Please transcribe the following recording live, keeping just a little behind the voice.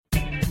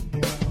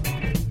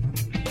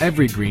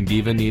Every Green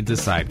Diva needs a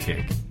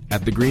sidekick.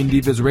 At the Green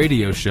Divas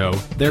radio show,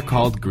 they're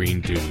called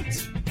Green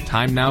Dudes.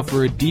 Time now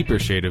for a deeper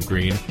shade of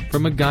green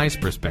from a guy's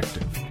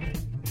perspective.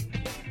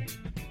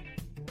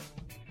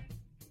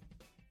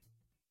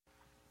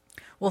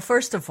 Well,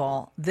 first of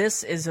all,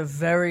 this is a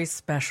very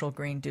special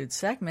Green Dude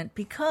segment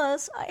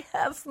because I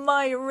have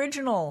my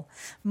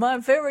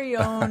very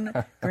own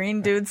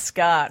Green Dude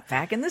Scott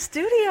back in the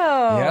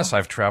studio. Yes,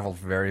 I've traveled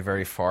very,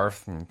 very far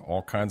from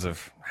all kinds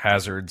of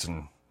hazards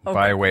and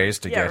byways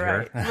to get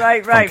here.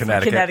 Right, from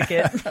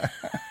Connecticut.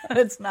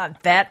 It's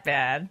not that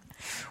bad.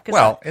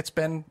 Well, it's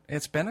been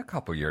a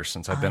couple years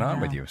since I've been on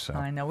with you. So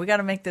I know. We got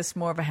to make this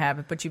more of a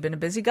habit, but you've been a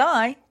busy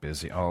guy.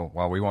 Busy. Oh,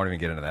 well, we won't even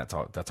get into that.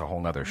 That's a whole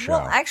nother show.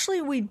 Well,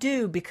 actually, we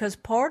do, because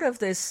part of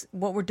this,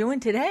 what we're doing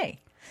today,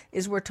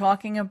 is we're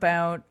talking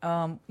about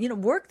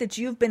work that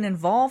you've been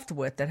involved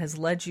with that has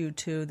led you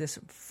to this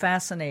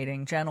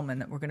fascinating gentleman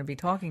that we're going to be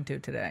talking to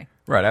today.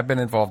 Right. I've been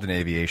involved in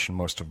aviation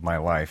most of my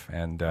life,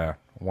 and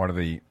one of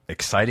the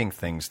exciting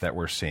things that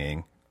we're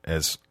seeing,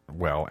 as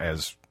well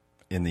as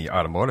in the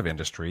automotive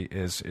industry,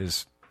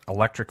 is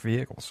electric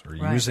vehicles, or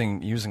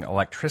using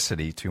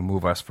electricity to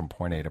move us from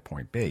point A to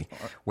point B,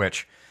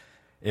 which,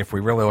 if we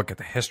really look at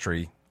the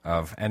history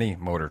of any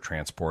motor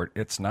transport,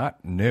 it's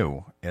not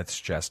new, it's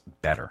just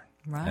better.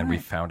 Right. And we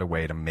found a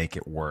way to make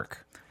it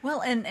work.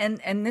 Well,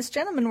 and this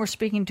gentleman we're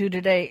speaking to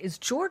today is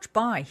George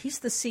Bai. He's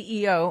the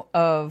CEO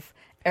of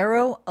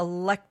Aero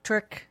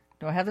Electric,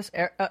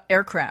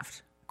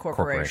 Aircraft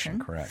Corporation.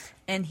 Correct.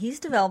 And he's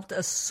developed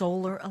a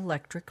solar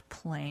electric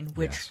plane,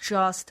 which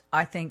just,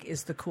 I think,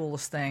 is the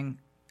coolest thing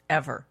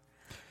ever.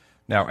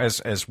 Now,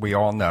 as we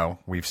all know,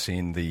 we've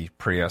seen the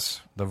Prius,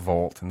 the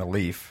Volt, and the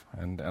Leaf,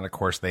 and of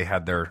course they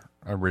had their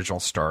original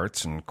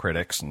starts and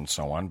critics and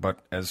so on, but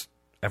as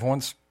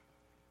everyone's,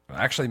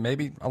 actually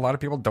maybe a lot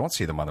of people don't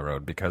see them on the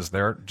road because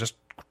they're just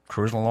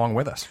cruising along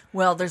with us.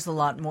 Well, there's a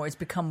lot more. It's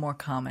become more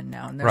common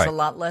now, and there's a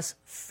lot less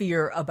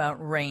fear about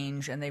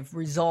range, and they've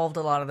resolved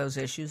a lot of those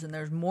issues, and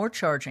there's more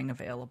charging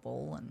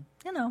available, and,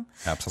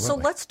 Absolutely. So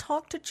let's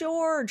talk to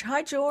George.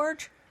 Hi,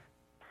 George.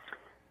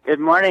 Good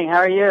morning. How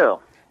are you?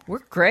 We're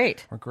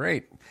great. We're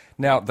great.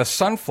 Now, the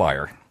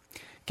Sunflyer,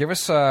 give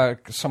us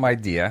some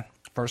idea.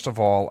 First of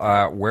all,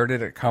 where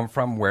did it come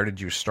from? Where did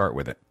you start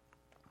with it?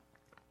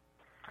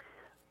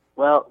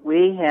 Well,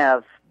 we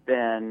have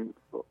been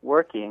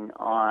working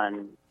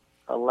on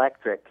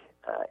electric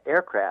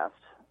aircraft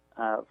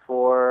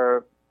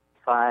for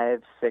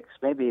 5, 6,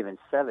 maybe even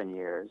 7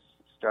 years,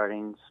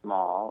 starting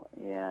small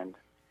and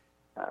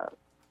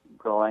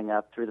growing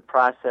up through the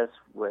process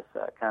with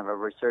kind of a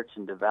research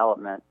and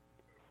development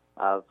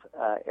of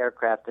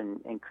aircraft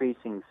in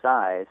increasing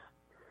size.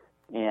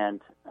 And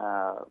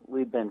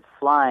we've been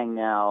flying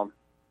now,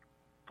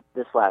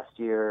 this last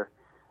year,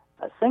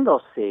 a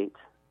single-seat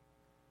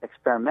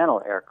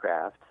experimental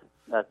aircraft,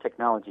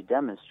 technology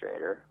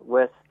demonstrator,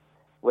 with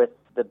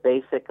the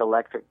basic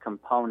electric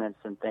components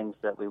and things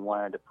that we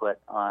wanted to put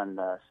on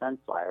the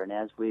Sunflyer. And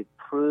as we've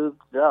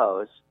proved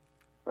those,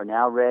 we're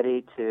now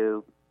ready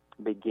to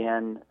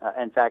begin.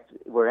 In fact,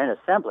 we're in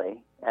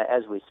assembly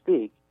as we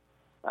speak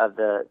of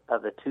the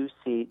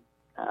 2-seat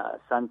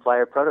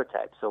Sunflyer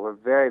prototype. So we're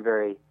very,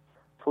 very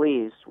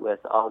pleased with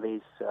all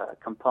these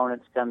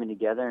components coming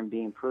together and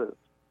being proved.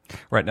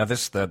 Right. Now, the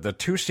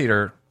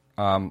 2-seater,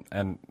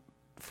 and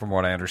from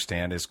what I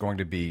understand, is going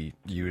to be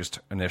used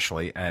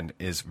initially and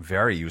is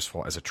very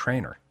useful as a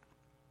trainer.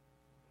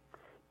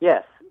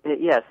 Yes.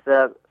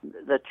 The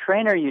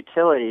trainer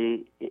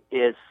utility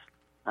is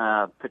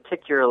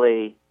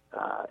particularly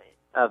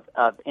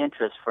of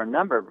interest for a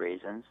number of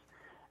reasons.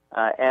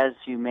 As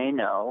you may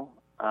know,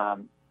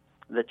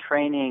 the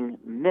training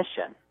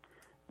mission,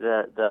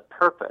 the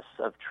purpose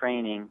of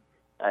training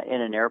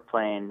in an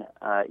airplane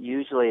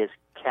usually is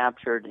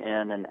captured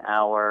in an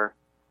hour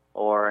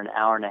or an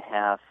hour and a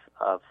half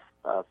of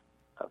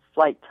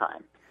flight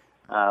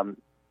time.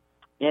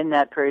 In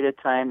that period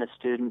of time, the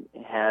student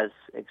has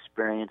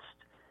experienced,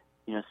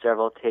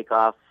 several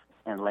takeoff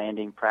and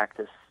landing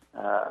practice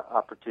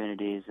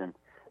opportunities and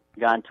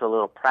gone to a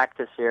little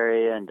practice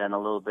area and done a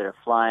little bit of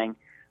flying.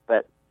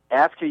 But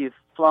after you've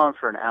flown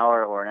for an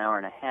hour or an hour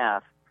and a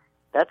half,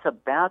 that's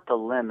about the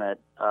limit,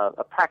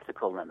 a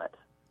practical limit,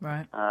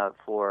 right,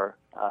 for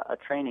a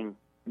training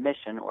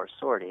mission or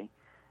sortie.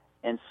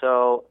 And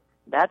so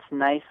that's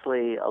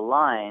nicely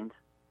aligned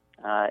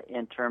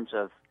in terms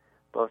of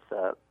both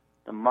the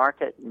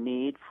market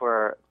need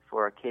for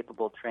a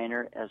capable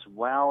trainer as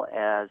well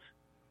as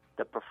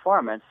the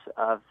performance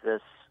of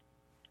this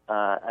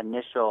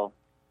initial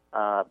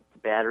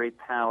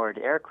battery-powered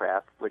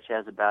aircraft, which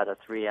has about a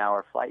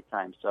 3-hour flight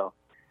time. So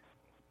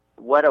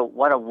what a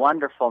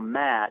wonderful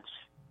match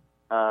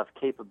of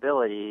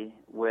capability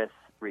with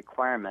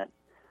requirement.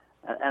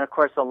 And, of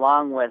course,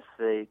 along with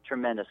the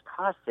tremendous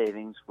cost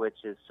savings,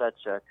 which is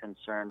such a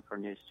concern for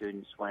new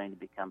students wanting to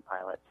become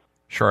pilots.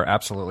 Sure,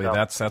 absolutely. So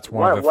that's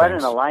one of the what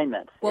things. An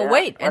alignment. Well, yeah,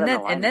 wait,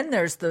 and then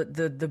there's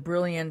the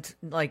brilliant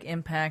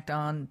impact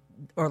on,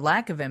 or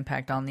lack of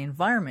impact on, the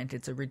environment.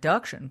 It's a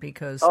reduction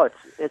because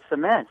it's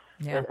immense.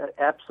 Yeah.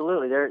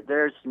 Absolutely.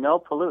 There's no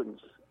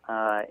pollutants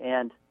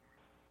And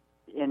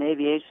in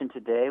aviation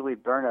today, we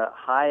burn a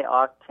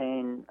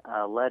high-octane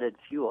leaded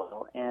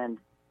fuel, and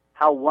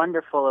how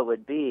wonderful it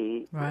would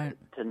be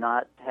to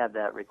not have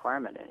that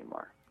requirement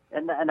anymore.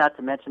 And not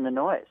to mention the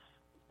noise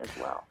as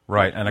well.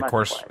 Right, and of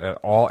course,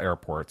 all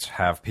airports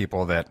have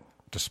people that,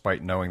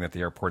 despite knowing that the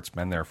airport's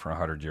been there for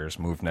 100 years,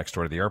 move next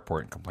door to the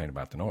airport and complain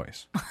about the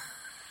noise.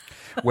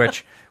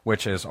 which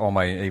is all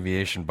my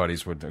aviation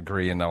buddies would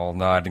agree and all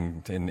nod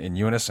in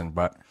unison.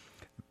 But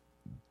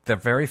the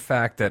very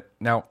fact that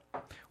now,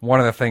 one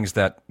of the things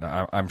that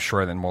I'm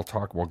sure then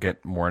we'll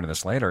get more into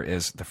this later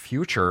is the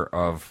future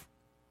of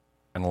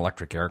an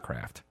electric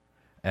aircraft,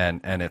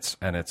 and it's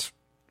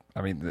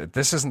I mean,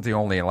 this isn't the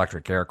only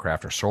electric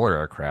aircraft or solar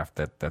aircraft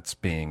that's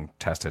being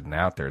tested and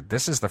out there.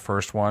 This is the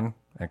first one,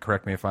 and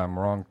correct me if I'm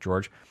wrong,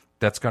 George,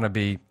 that's going to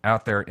be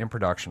out there in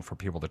production for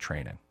people to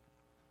train in.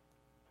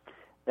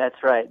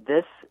 That's right.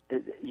 This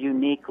is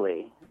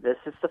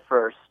the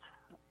first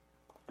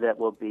that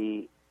will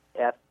be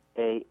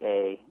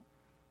FAA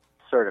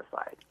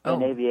certified.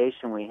 In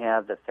aviation, we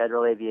have the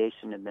Federal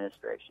Aviation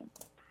Administration.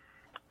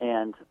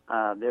 And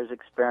there's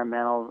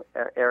experimental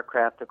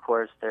aircraft, of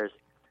course. There's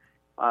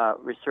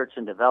research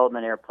and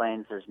development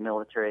airplanes. There's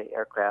military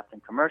aircraft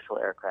and commercial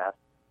aircraft.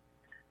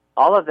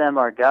 All of them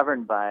are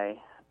governed by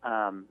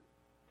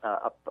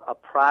a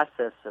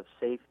process of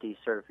safety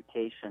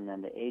certification,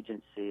 and the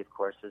agency, of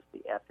course, is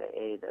the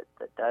FAA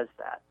that does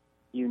that.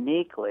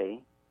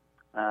 Uniquely,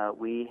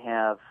 we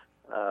have,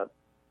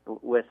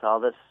 with all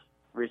this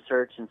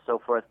research and so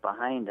forth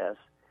behind us,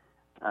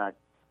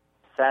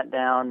 sat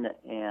down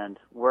and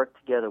worked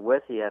together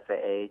with the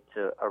FAA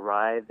to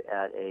arrive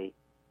at a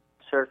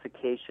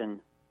certification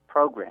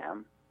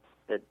program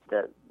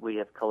that we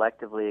have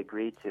collectively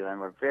agreed to, and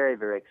we're very,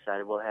 very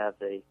excited. We'll have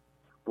the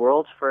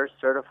world's first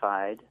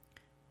certified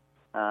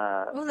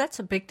that's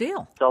a big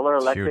deal. Solar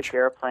electric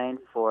airplane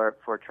for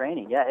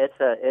training. Yeah, it's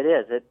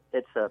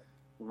a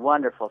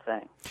wonderful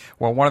thing.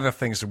 Well, one of the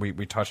things that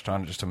we touched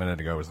on just a minute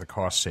ago is the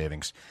cost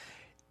savings.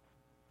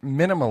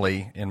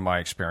 Minimally, in my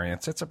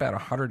experience, it's about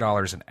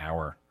 $100 an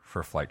hour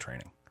for flight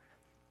training.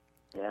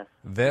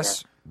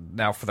 Yes.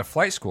 Now for the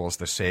flight schools,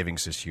 the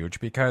savings is huge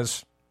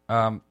because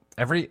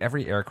every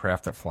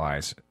aircraft that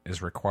flies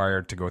is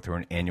required to go through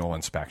an annual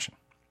inspection,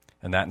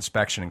 and that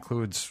inspection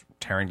includes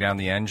tearing down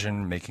the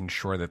engine, making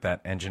sure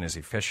that engine is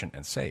efficient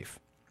and safe.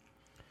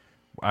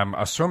 I'm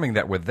assuming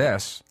that with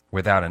this,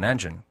 without an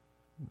engine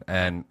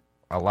and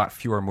a lot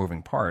fewer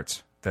moving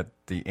parts, that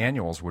the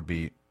annuals would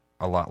be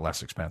a lot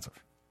less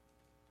expensive.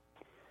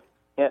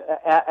 Yeah,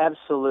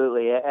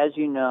 absolutely. As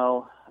you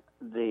know,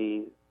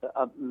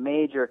 a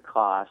major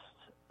cost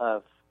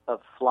of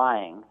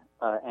flying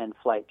and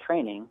flight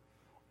training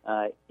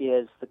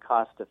is the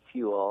cost of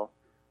fuel,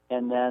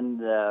 and then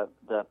the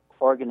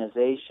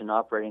organization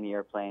operating the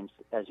airplanes,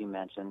 as you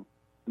mentioned,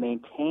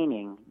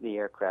 maintaining the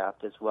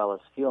aircraft as well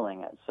as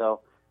fueling it. So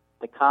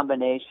the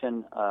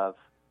combination of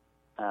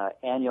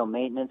annual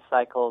maintenance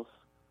cycles,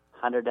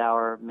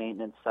 100-hour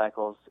maintenance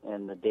cycles,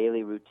 and the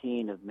daily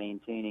routine of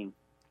maintaining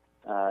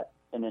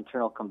an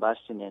internal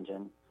combustion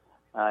engine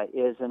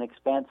is an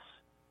expense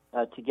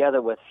together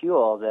with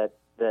fuel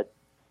that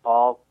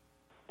all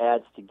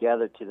adds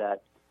together to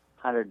that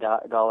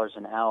 $100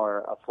 an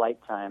hour of flight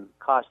time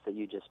cost that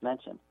you just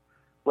mentioned.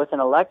 With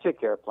an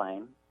electric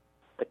airplane,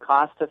 the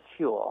cost of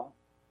fuel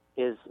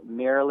is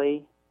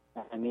merely,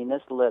 I mean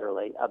this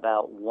literally,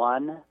 about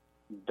 $1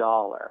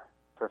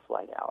 per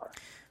flight hour.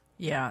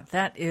 Yeah,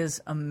 that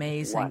is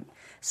amazing.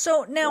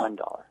 So now,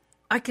 $1.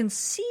 I can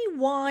see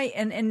why,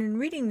 and in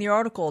reading the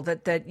article,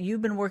 that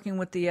you've been working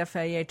with the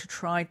FAA to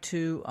try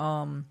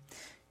to,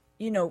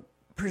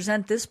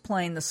 present this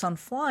plane, the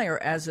Sunflyer,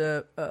 as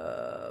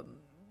a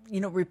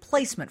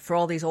replacement for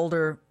all these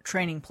older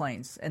training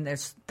planes, and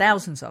there's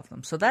thousands of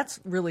them. So that's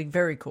really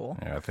very cool.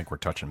 Yeah, I think we're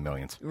touching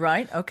millions.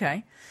 Right,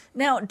 okay.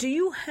 Now, do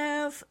you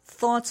have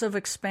thoughts of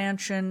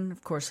expansion?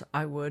 Of course,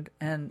 I would.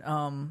 And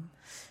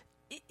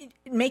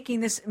making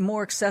this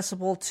more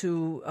accessible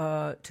to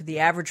the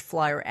average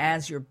flyer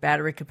as your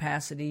battery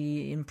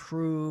capacity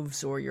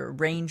improves or your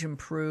range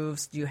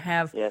improves? Do you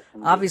have,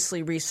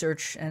 obviously,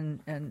 research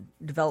and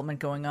development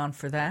going on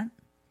for that?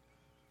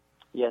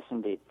 Yes,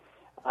 indeed.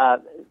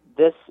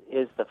 This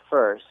is the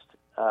first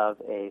of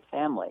a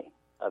family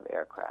of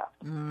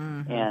aircraft.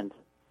 Mm-hmm. And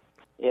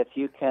if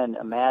you can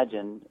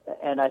imagine,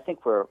 and I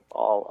think we're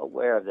all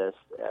aware of this,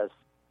 as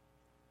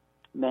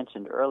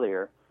mentioned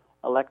earlier,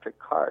 electric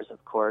cars,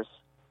 of course,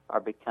 are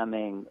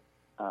becoming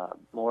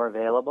more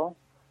available.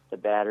 The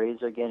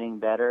batteries are getting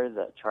better.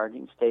 The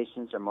charging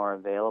stations are more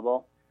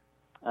available.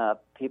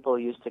 People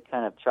used to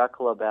kind of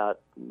chuckle about,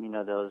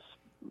 those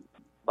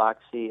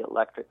boxy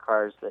electric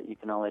cars that you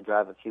can only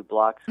drive a few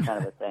blocks,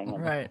 kind of a thing.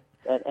 And, right.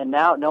 And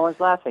now no one's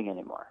laughing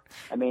anymore.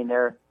 I mean,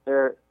 they're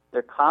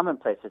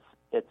commonplace.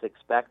 It's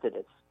expected.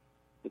 It's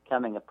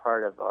becoming a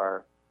part of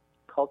our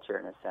culture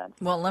in a sense.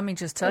 Well, let me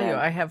just tell you,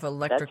 I have an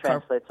electric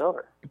car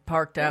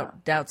parked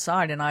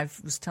outside, and I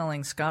was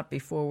telling Scott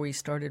before we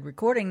started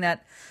recording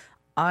that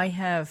I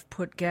have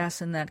put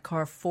gas in that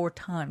car 4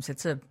 times.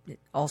 It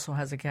also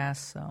has a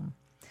gas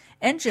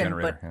engine,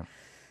 generator, but yeah.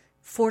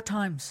 4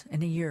 times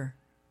in a year.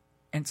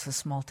 And it's a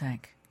small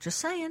tank. Just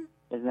saying.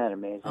 Isn't that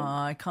amazing?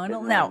 I kind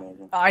of Isn't that now.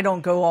 amazing? I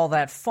don't go all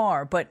that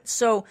far, but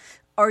so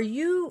are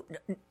you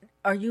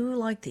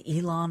like the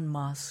Elon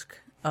Musk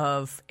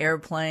of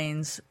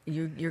airplanes?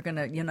 You're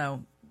gonna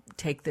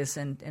take this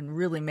and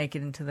really make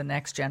it into the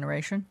next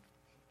generation.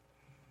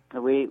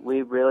 We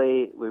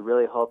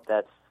really hope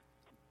that's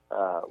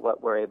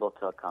what we're able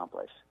to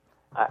accomplish.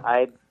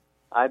 I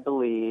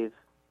believe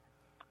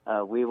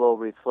we will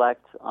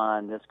reflect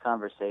on this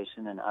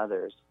conversation and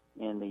others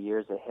in the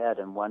years ahead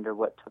and wonder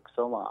what took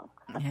so long.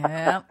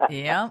 Yeah.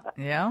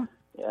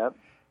 Yep.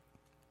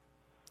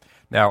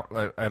 Now,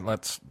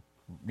 let's,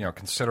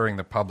 considering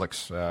the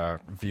public's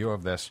view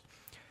of this,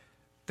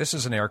 this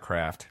is an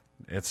aircraft.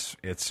 Its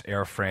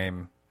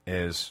airframe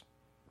is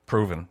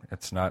proven.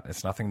 It's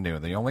nothing new.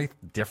 The only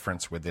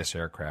difference with this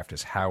aircraft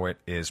is how it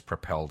is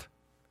propelled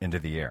into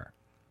the air.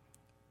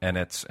 And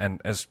as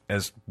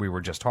we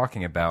were just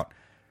talking about,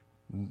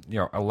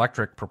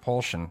 electric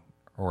propulsion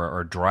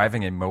or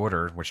driving a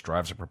motor which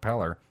drives a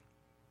propeller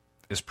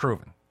is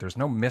proven. There's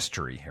no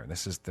mystery here.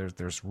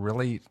 There's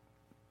really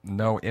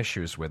no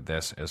issues with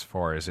this as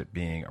far as it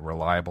being a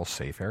reliable,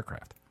 safe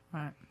aircraft.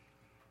 Right.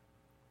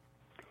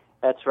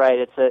 That's right.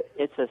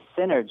 It's a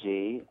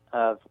synergy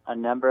of a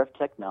number of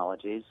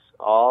technologies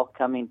all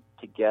coming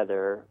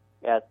together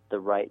at the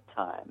right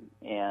time,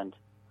 and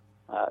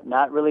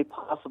not really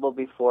possible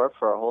before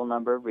for a whole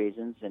number of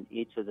reasons in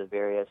each of the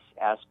various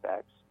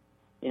aspects.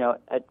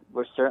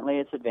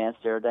 It's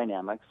advanced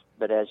aerodynamics,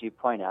 but as you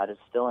point out, it's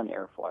still an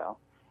airfoil.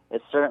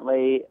 It's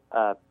certainly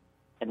an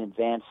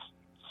advanced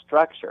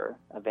structure,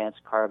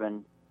 advanced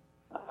carbon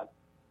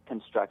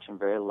construction,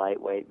 very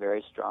lightweight,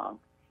 very strong.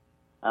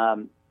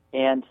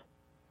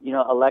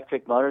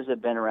 Electric motors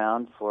have been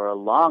around for a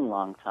long,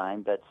 long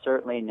time, but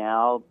certainly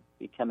now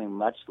becoming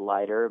much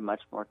lighter,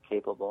 much more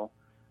capable,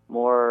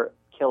 more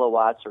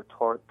kilowatts or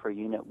torque per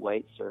unit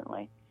weight,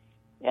 certainly.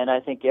 And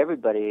I think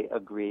everybody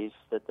agrees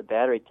that the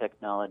battery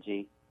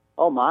technology,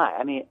 how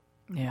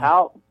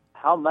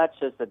much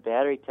has the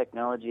battery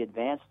technology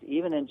advanced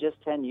even in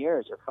just 10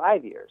 years or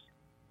 5 years?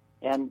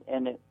 And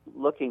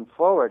looking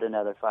forward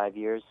another 5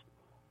 years,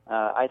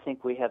 I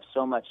think we have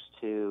so much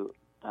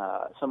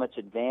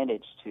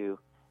advantage to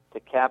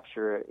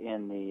capture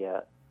in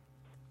the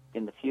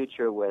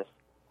future with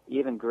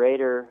even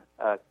greater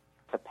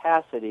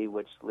capacity,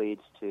 which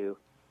leads to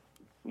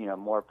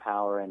more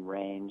power and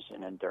range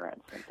and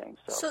endurance and things.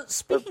 So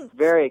we're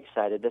very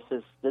excited.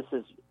 This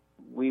is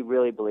we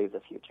really believe the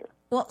future.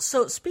 Well,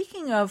 so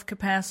speaking of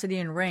capacity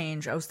and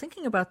range, I was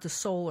thinking about the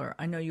solar.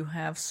 I know you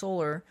have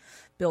solar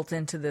built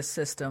into this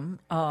system.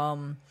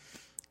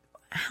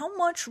 How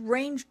much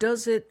range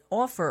does it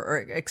offer, or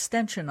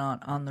extension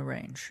on the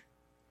range?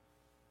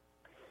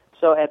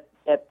 So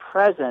at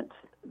present,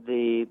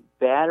 the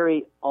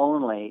battery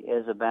only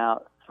is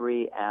about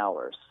 3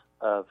 hours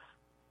of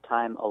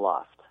time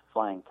aloft,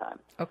 flying time.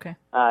 Okay.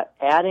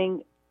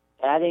 Adding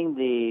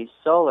the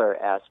solar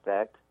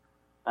aspect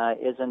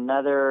is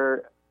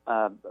another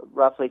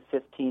roughly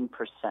 15%.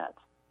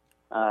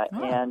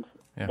 And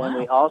then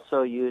we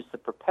also use the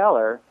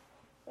propeller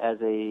as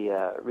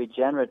a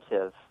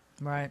regenerative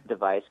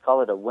device,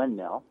 call it a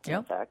windmill,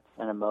 in fact,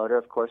 and a motor,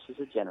 of course, is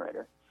a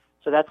generator.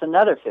 So that's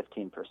another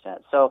 15%.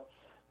 So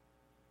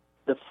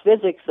the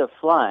physics of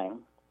flying,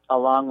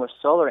 along with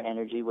solar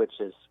energy, which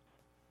is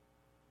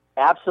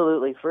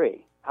absolutely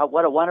free.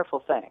 What a wonderful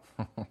thing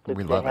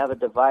to have a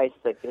device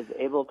that is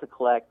able to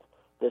collect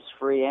this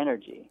free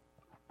energy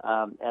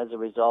as a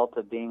result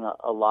of being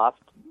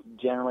aloft,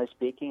 generally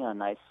speaking, on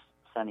nice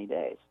sunny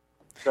days.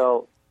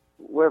 So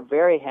we're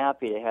very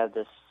happy to have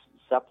this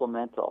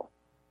supplemental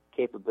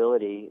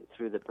capability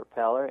through the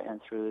propeller and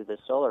through the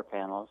solar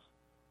panels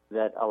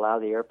that allow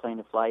the airplane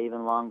to fly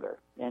even longer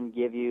and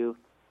give you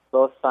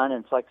both fun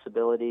and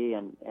flexibility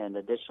and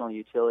additional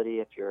utility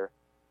if you're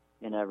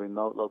in a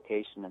remote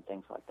location and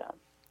things like that.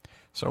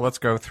 So let's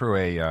go through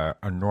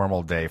a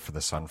normal day for the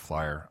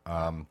Sunflyer.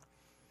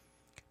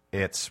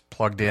 It's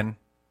plugged in.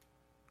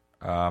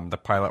 The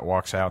pilot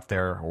walks out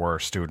there, or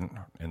a student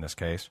in this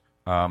case,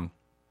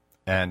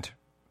 and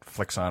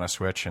flicks on a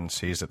switch and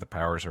sees that the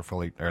batteries are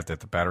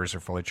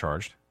fully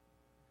charged.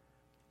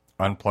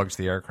 Unplugs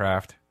the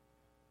aircraft,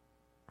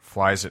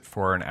 flies it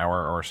for an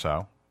hour or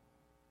so,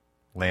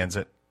 lands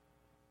it,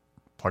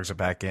 plugs it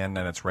back in,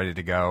 and it's ready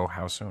to go.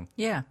 How soon?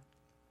 Yeah.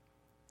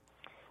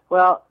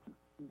 Well,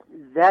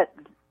 that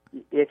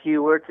if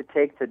you were to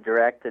take the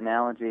direct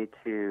analogy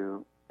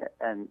to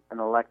an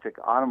electric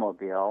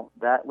automobile,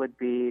 that would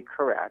be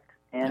correct.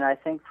 And I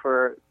think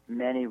for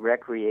many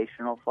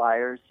recreational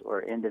flyers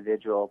or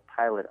individual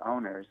pilot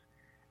owners,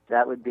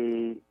 that would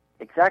be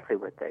exactly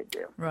what they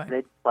do. Right.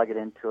 They plug it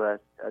into a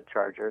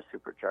charger, a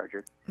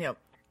supercharger,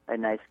 a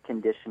nice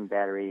conditioned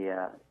battery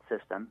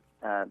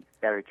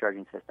battery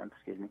charging system,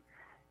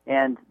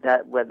 and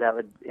that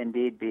would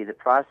indeed be the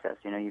process.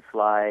 You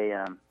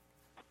fly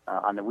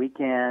on the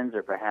weekends,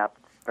 or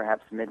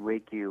perhaps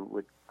midweek you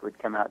would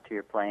come out to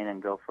your plane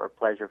and go for a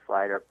pleasure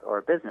flight or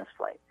a business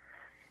flight.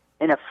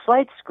 In a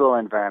flight school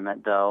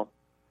environment, though,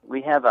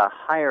 we have a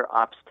higher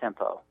ops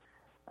tempo.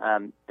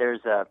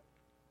 There's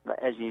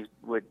as you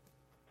would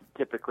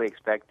typically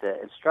expect,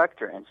 the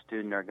instructor and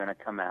student are going to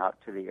come out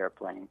to the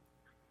airplane,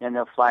 and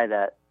they'll fly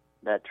that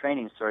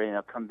training sortie, and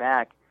they'll come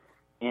back,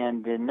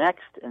 and the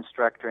next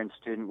instructor and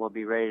student will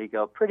be ready to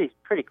go pretty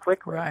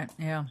quickly. Right,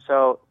 yeah.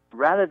 So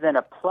rather than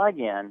a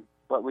plug-in,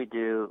 what we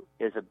do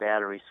is a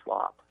battery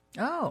swap.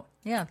 Oh,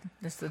 yeah.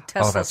 It's the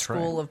Tesla that's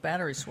school right. of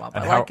battery swap.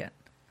 And I like it.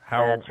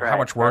 How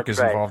much work is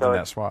involved in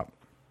that swap?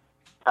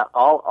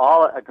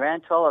 All a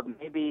grand total of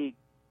maybe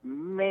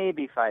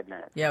 5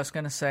 minutes. Yeah, I was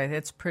going to say,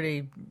 it's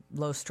pretty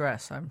low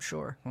stress, I'm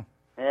sure.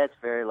 It's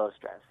very low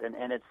stress,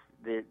 and it's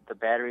the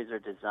batteries are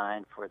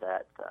designed for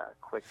that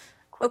quick.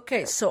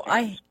 Okay, so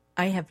change.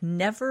 I have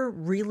never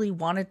really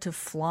wanted to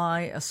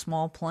fly a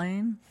small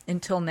plane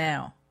until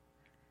now.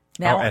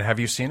 Now, and have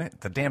you seen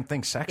it? The damn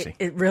thing's sexy.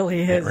 It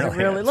really is. It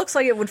really is. looks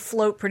like it would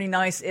float pretty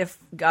nice if,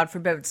 God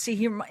forbid. See,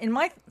 here in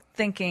my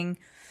thinking,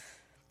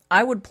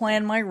 I would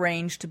plan my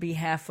range to be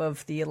half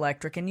of the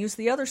electric and use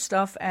the other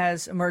stuff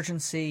as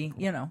emergency,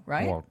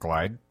 right? Well,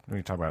 glide? What are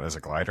you talking about, as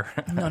a glider?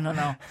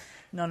 No.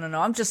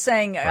 I'm just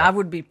saying I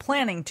would be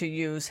planning to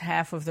use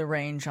half of the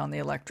range on the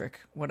electric,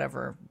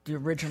 whatever you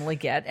originally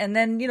get. And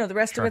then, the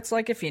rest of it's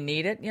like if you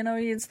need it,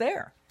 it's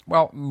there.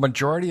 Well,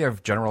 majority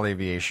of general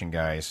aviation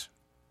guys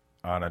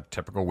on a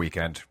typical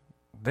weekend,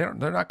 they're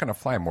not going to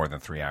fly more than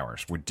 3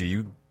 hours. Do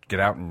you get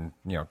out and,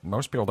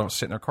 most people don't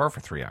sit in their car for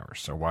 3 hours,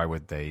 so why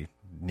would they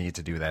need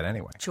to do that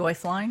anyway? Joy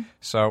flying?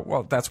 So,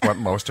 well, that's what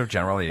most of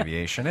general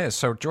aviation is.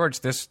 So,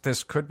 George, this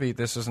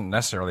isn't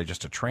necessarily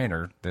just a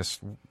trainer. This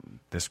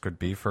could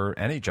be for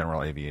any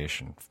general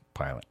aviation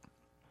pilot.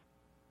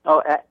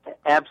 Oh,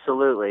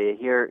 absolutely.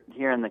 Here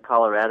in the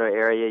Colorado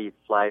area, you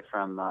fly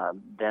from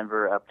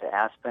Denver up to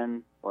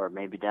Aspen, or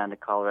maybe down to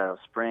Colorado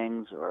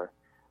Springs, or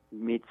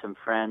meet some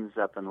friends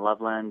up in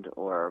Loveland,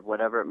 or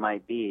whatever it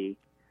might be.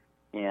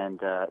 And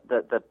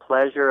the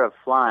pleasure of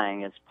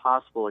flying is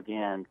possible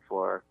again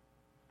for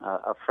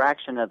a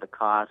fraction of the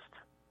cost,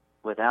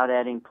 without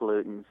adding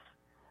pollutants.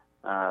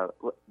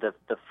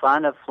 The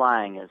fun of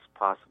flying is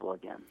possible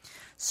again.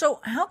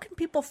 So how can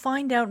people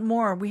find out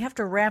more? We have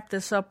to wrap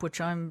this up, which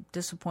I'm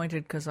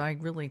disappointed because I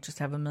really just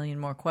have a million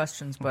more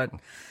questions, but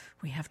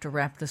we have to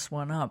wrap this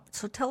one up.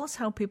 So tell us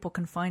how people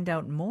can find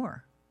out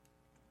more.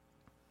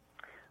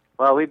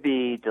 Well, we'd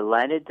be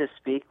delighted to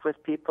speak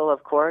with people,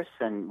 of course,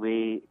 and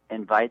we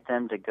invite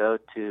them to go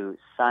to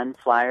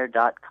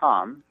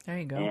sunflyer.com. There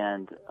you go.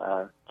 And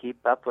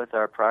keep up with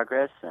our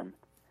progress and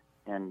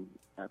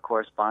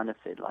correspond if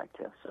they'd like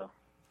to. So,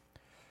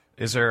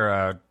 is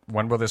there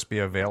when will this be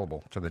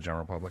available to the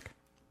general public?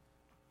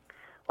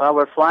 Well,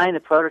 we're flying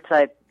the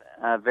prototype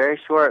very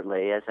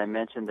shortly. As I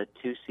mentioned, the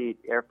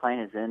 2-seat airplane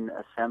is in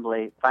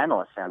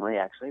final assembly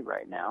actually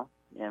right now,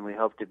 and we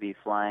hope to be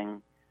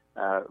flying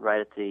right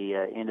at the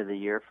end of the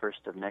year,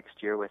 first of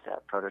next year, with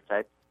that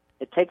prototype.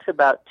 It takes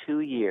about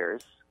 2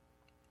 years,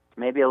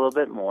 maybe a little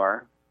bit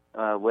more,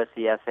 with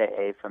the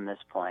FAA from this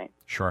point.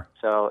 Sure.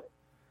 So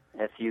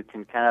if you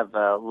can kind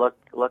of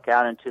look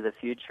out into the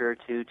future,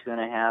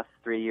 2.5,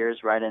 3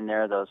 years, right in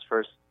there, those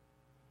first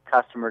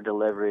customer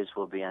deliveries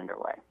will be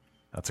underway.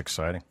 That's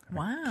exciting.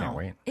 Wow. I can't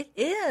wait. It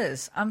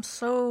is. I'm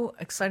so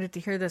excited to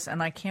hear this,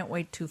 and I can't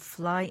wait to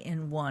fly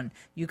in one.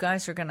 You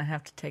guys are going to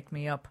have to take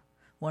me up,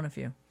 one of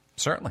you.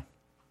 Certainly.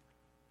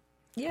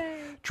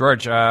 Yay.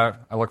 George, I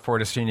look forward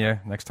to seeing you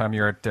next time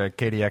you're at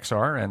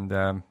KDXR,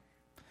 and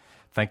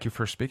thank you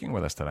for speaking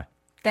with us today.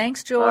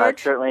 Thanks,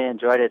 George. I certainly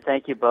enjoyed it.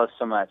 Thank you both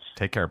so much.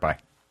 Take care. Bye.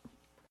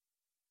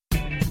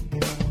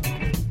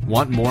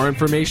 Want more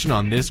information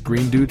on this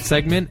Green Dude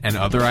segment and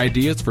other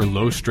ideas for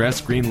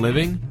low-stress green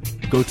living?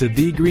 Go to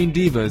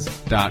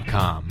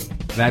thegreendivas.com.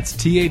 That's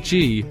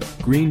THE,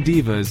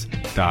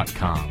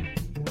 greendivas.com.